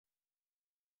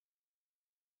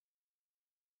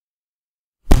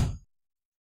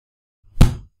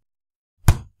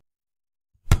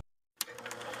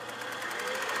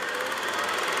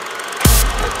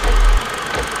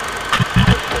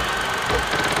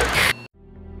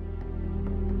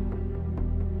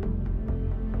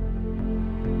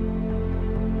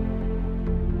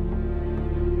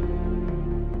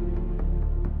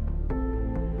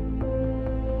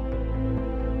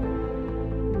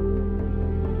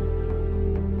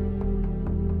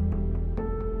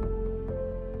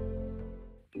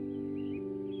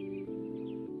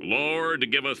Lord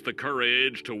give us the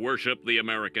courage to worship the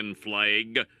American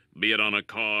flag, be it on a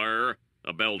car,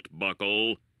 a belt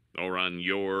buckle, or on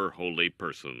your holy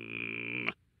person.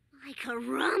 Ay,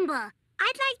 caramba!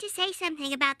 I'd like to say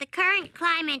something about the current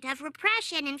climate of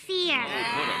repression and fear. Oh,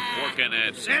 put a fork in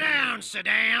it. Sit down,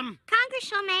 Saddam. Congress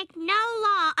shall make no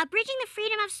law abridging the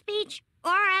freedom of speech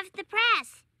or of the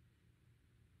press.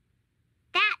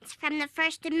 That's from the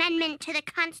First Amendment to the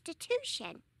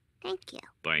Constitution. Thank you.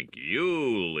 Thank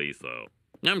you, Lisa.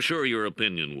 I'm sure your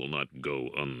opinion will not go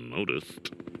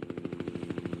unnoticed.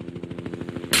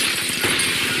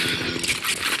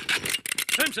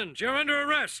 Simpsons, you're under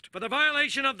arrest for the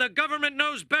violation of the Government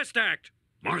Knows Best Act.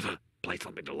 Martha, play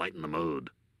something to lighten the mood.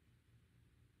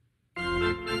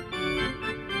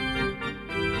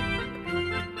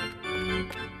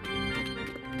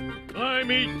 I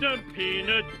eat some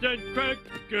peanuts and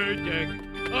cracker jacks.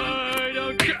 I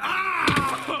don't care.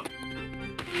 Ah!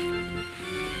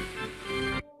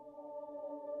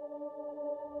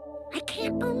 I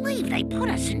can't believe they put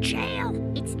us in jail.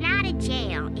 It's not a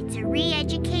jail. It's a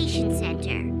re-education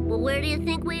center. Well, where do you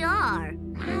think we are?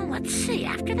 Well, let's see.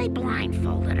 After they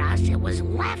blindfolded us, it was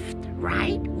left,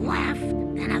 right, left,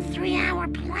 then a 3-hour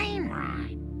plane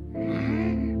ride.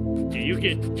 Do you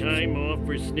get time off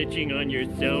for snitching on your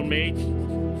cellmates?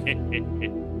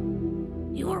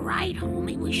 You were right,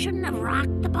 homie. We shouldn't have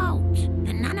rocked the boat.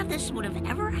 Then none of this would have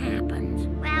ever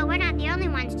happened. Well, we're not the only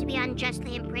ones to be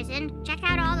unjustly imprisoned. Check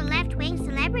out all the left-wing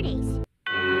celebrities.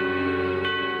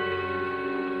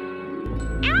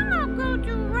 Elmo go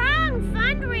to wrong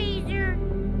fundraiser.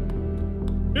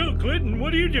 Bill Clinton,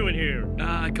 what are you doing here?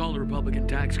 I call the Republican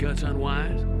tax cuts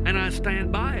unwise, and I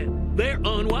stand by it. They're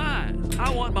unwise.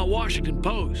 I want my Washington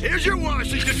Post. Here's your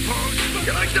Washington Post.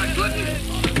 You like that, Clinton?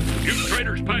 You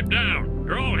traitors, pipe down.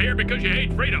 You're all here because you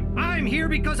hate freedom. I'm here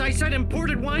because I said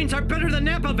imported wines are better than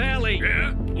Napa Valley.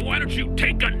 Yeah? Well, why don't you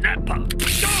take a Napa?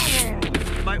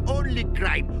 My only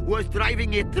crime was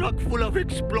driving a truck full of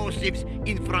explosives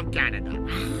in from Canada.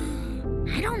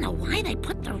 I don't know why they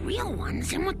put the real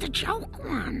ones in with the joke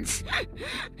ones.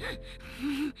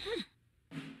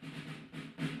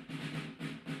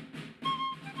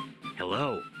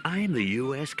 Hello, I'm the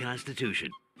U.S.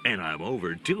 Constitution, and I'm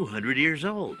over 200 years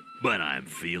old, but I'm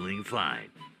feeling fine.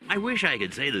 I wish I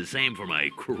could say the same for my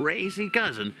crazy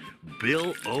cousin,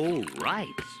 Bill O'Reilly.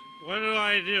 What do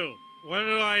I do? What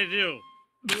do I do?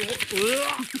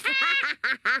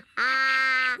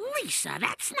 Lisa,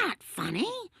 that's not funny.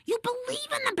 You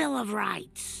believe in the Bill of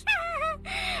Rights. I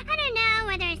don't know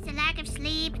whether it's the lack of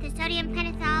sleep, the sodium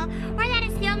pentothal, or that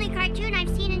it's the only cartoon I've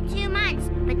seen in 2 months.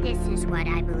 But this is what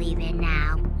I believe in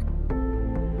now.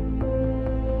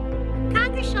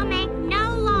 Congress shall make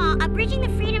no law abridging the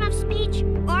freedom of speech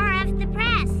or of the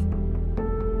press.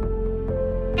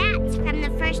 That's from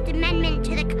the First Amendment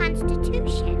to the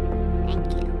Constitution.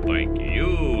 Thank you. Thank you,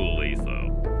 Lisa.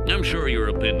 I'm sure your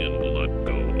opinion will not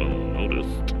go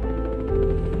unnoticed.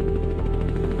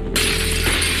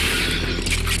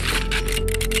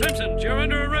 Simpsons, you're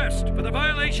under arrest for the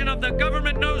violation of the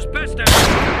Government Knows Best Act.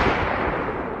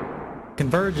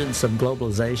 Convergence of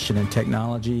globalization and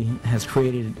technology has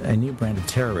created a new brand of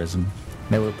terrorism.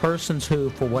 There were persons who,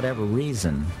 for whatever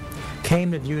reason,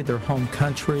 came to view their home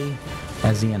country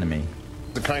as the enemy.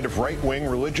 The kind of right-wing,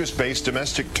 religious-based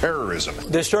domestic terrorism.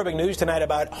 Disturbing news tonight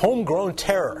about homegrown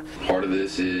terror. Part of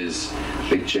this is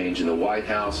big change in the White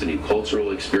House, a new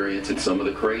cultural experience, and some of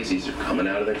the crazies are coming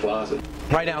out of their closet.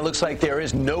 Right now, it looks like there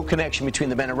is no connection between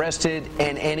the men arrested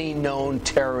and any known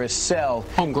terrorist cell.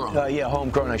 Homegrown. Yeah,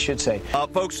 homegrown, I should say.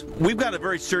 Folks, we've got a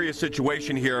very serious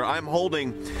situation here. I'm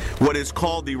holding what is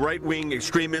called the right-wing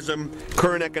extremism,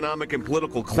 current economic and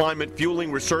political climate,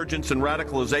 fueling resurgence and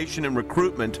radicalization and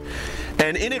recruitment.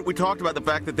 And in it, we talked about the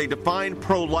fact that they define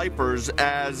pro-lifers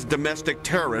as domestic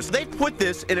terrorists. They put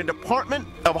this in a Department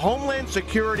of Homeland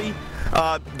Security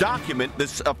document,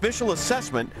 this official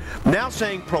assessment, now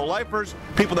saying pro-lifers,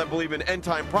 people that believe in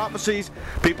end-time prophecies,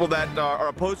 people that are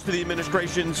opposed to the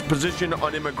administration's position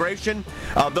on immigration,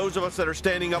 those of us that are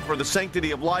standing up for the sanctity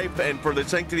of life and for the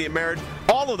sanctity of marriage,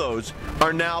 all of those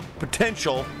are now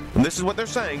potential, and this is what they're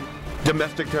saying,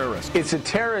 domestic terrorists. It's a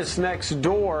terrorist next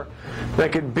door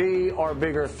that could be our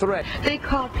bigger threat. They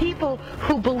call people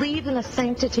who believe in the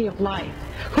sanctity of life,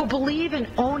 who believe in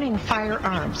owning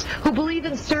firearms, who believe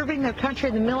in serving their country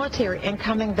in the military and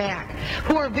coming back,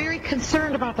 who are very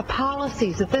concerned about the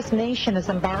policies that this nation is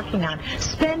embarking on,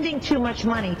 spending too much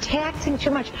money, taxing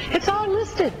too much. It's all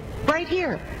listed right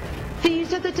here.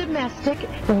 These are the domestic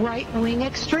right-wing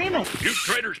extremists. You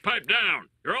traitors, pipe down.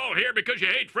 You're all here because you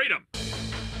hate freedom.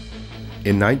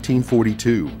 In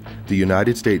 1942, the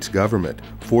United States government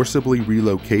forcibly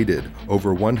relocated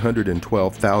over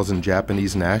 112,000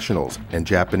 Japanese nationals and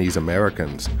Japanese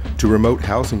Americans to remote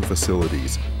housing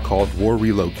facilities called war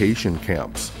relocation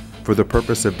camps for the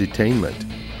purpose of detainment,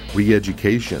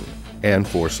 re-education, and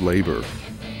forced labor.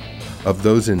 Of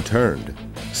those interned,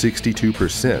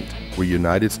 62% were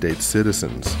United States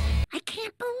citizens. I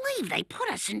can't believe they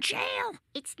put us in jail.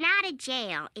 It's not a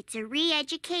jail, it's a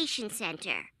re-education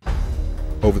center.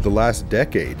 Over the last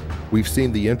decade, we've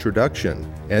seen the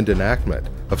introduction and enactment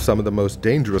of some of the most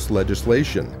dangerous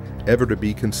legislation ever to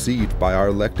be conceived by our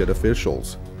elected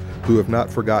officials, who have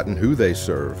not forgotten who they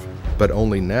serve, but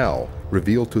only now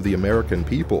reveal to the American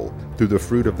people, through the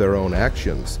fruit of their own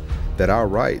actions, that our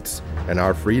rights and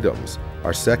our freedoms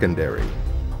are secondary.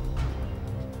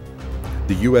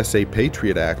 The USA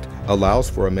Patriot Act allows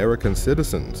for American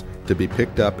citizens to be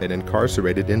picked up and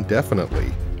incarcerated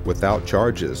indefinitely without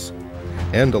charges,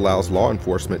 and allows law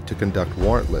enforcement to conduct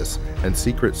warrantless and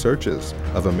secret searches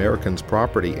of Americans'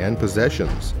 property and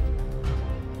possessions.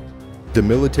 The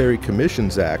Military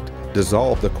Commissions Act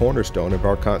dissolved the cornerstone of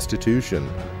our Constitution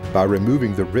by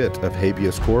removing the writ of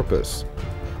habeas corpus,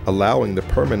 allowing the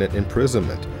permanent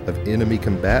imprisonment of enemy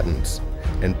combatants,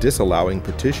 and disallowing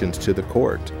petitions to the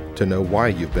court to know why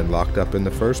you've been locked up in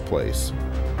the first place.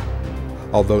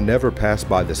 Although never passed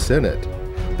by the Senate,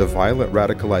 the Violent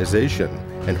Radicalization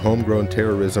and Homegrown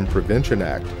Terrorism Prevention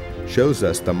Act shows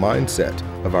us the mindset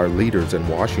of our leaders in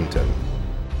Washington.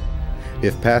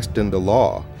 If passed into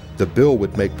law, the bill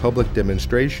would make public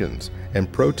demonstrations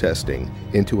and protesting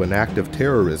into an act of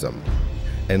terrorism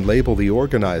and label the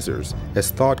organizers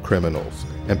as thought criminals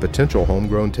and potential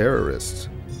homegrown terrorists.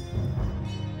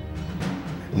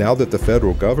 Now that the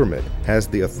federal government has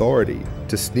the authority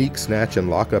to sneak, snatch, and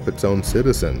lock up its own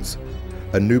citizens,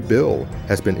 a new bill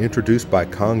has been introduced by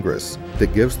Congress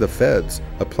that gives the feds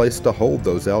a place to hold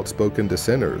those outspoken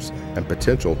dissenters and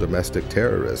potential domestic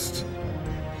terrorists.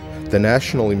 The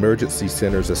National Emergency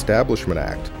Centers Establishment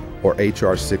Act, or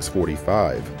H.R.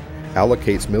 645,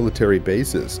 allocates military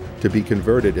bases to be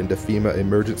converted into FEMA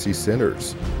emergency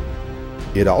centers.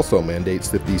 It also mandates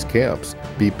that these camps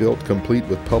be built complete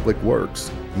with public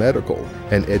works, medical,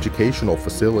 and educational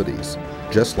facilities,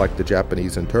 just like the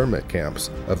Japanese internment camps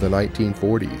of the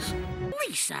 1940s.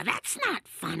 Lisa, that's not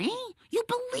funny. You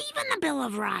believe in the Bill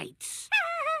of Rights.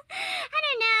 I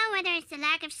don't know whether it's the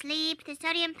lack of sleep, the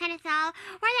sodium pentothal, or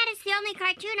that it's the only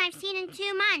cartoon I've seen in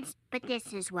 2 months. But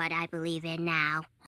this is what I believe in now.